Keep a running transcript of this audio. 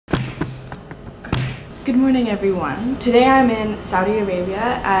Good morning, everyone. Today I'm in Saudi Arabia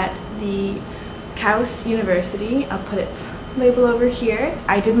at the KAUST University. I'll put its label over here.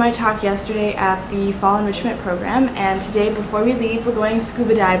 I did my talk yesterday at the Fall Enrichment Program, and today before we leave we're going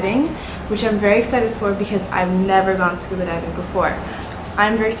scuba diving, which I'm very excited for because I've never gone scuba diving before.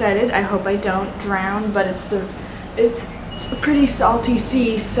 I'm very excited. I hope I don't drown, but it's a pretty salty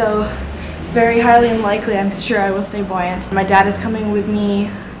sea, so very highly unlikely I'm sure I will stay buoyant. My dad is coming with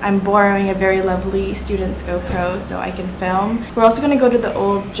me. I'm borrowing a very lovely student's GoPro so I can film. We're also going to go to the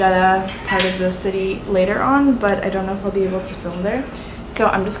old Jeddah part of the city later on, but I don't know if I'll be able to film there. So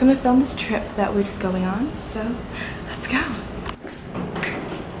I'm just going to film this trip that we're going on, so let's go.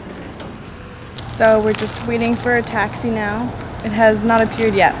 So we're just waiting for a taxi now. It has not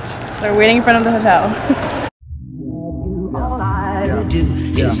appeared yet, so we're waiting in front of the hotel. All I do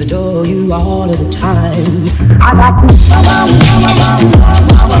is adore you all of the time. I like to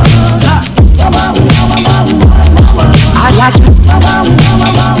I like to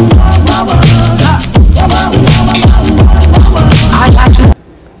I like to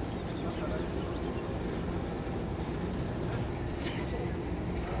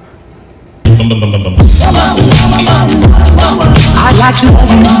I like to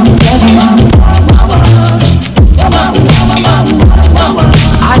love you.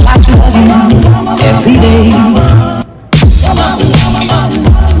 I like to love you every day.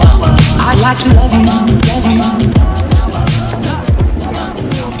 I like to love you, love you.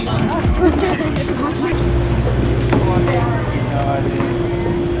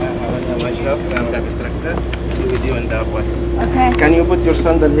 I'm distracted. With you in that one. Okay. Can you put your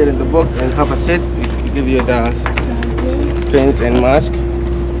sandal here in the box and have a seat? We give you the pins and mask.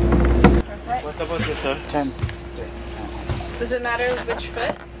 Perfect. What about you, sir? 10. Does it matter which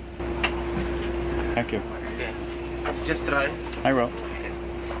foot? Thank you. Okay. Let's just try. I will.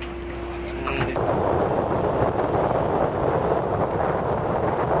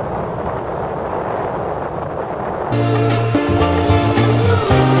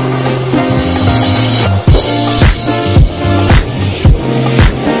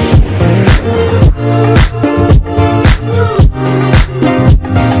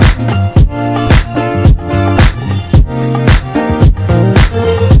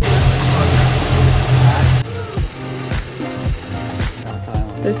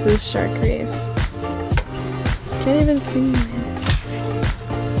 This is Shark Reef. Can't even see it.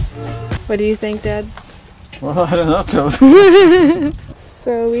 What do you think, Dad? Well, I don't know.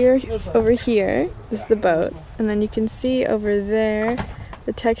 So we are over here. This is the boat, and then you can see over there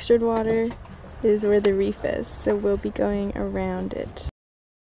the textured water is where the reef is. So we'll be going around it.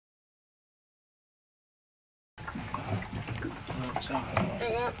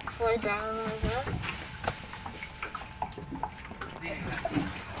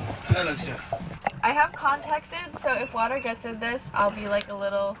 Hello, sir. I have contacts in, so if water gets in this, I'll be like a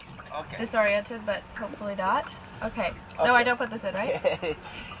little disoriented, but hopefully not. Okay. No, I don't put this in, right?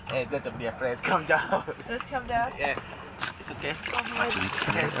 Hey, don't be afraid. Calm down. Just come down. Yeah, it's okay.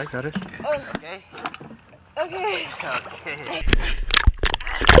 Yes. I got it. Oh, Okay. okay. Okay.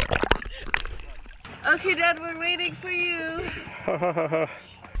 Okay, Dad, we're waiting for you. How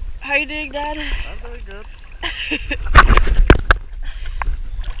are you doing, Dad? I'm doing good.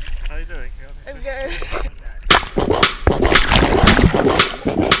 How are you doing? I'm good.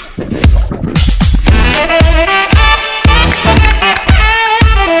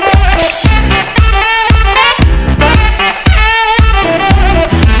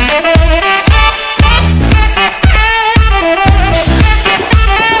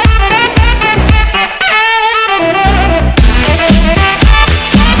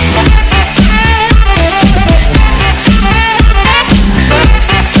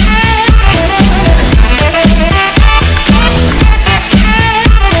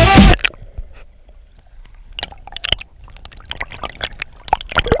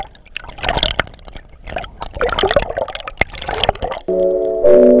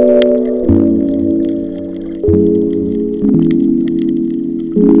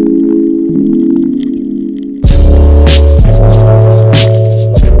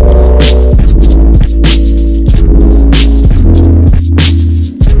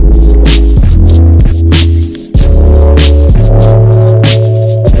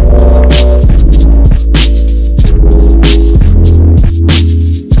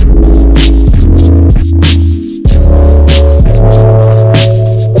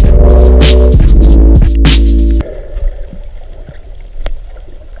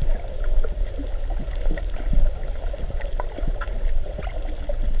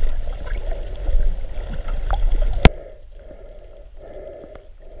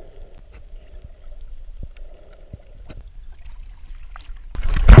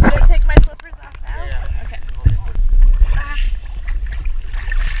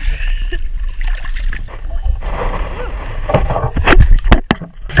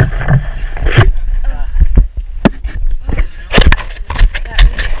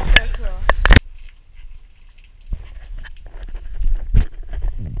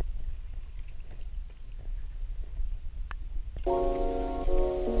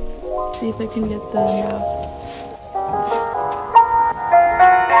 See if I can get the mouth.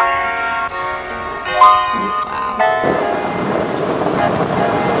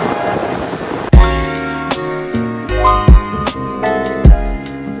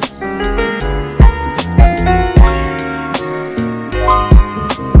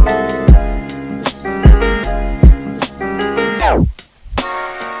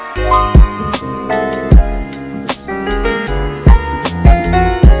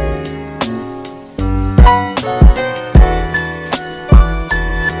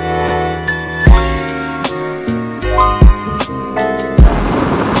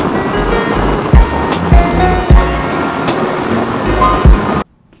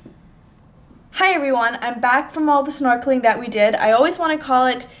 Hi everyone, I'm back from all the snorkeling that we did. I always want to call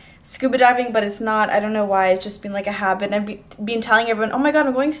it scuba diving, but it's not. I don't know why. It's just been like a habit. And I've been telling everyone, oh my god,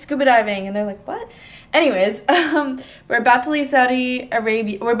 I'm going scuba diving. And they're like, what? Anyways, we're about to leave Saudi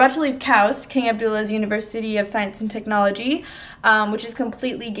Arabia. We're about to leave KAUST, King Abdullah's University of Science and Technology, which is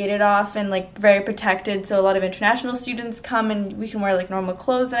completely gated off and like very protected. So a lot of international students come and we can wear like normal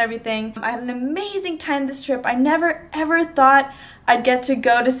clothes and everything. I had an amazing time this trip. I never ever thought I'd get to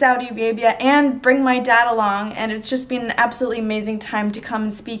go to Saudi Arabia and bring my dad along, and it's just been an absolutely amazing time to come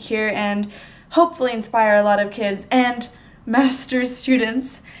and speak here and hopefully inspire a lot of kids and master's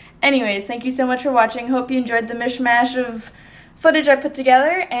students. Anyways, thank you so much for watching. Hope you enjoyed the mishmash of footage I put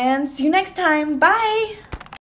together, and see you next time. Bye!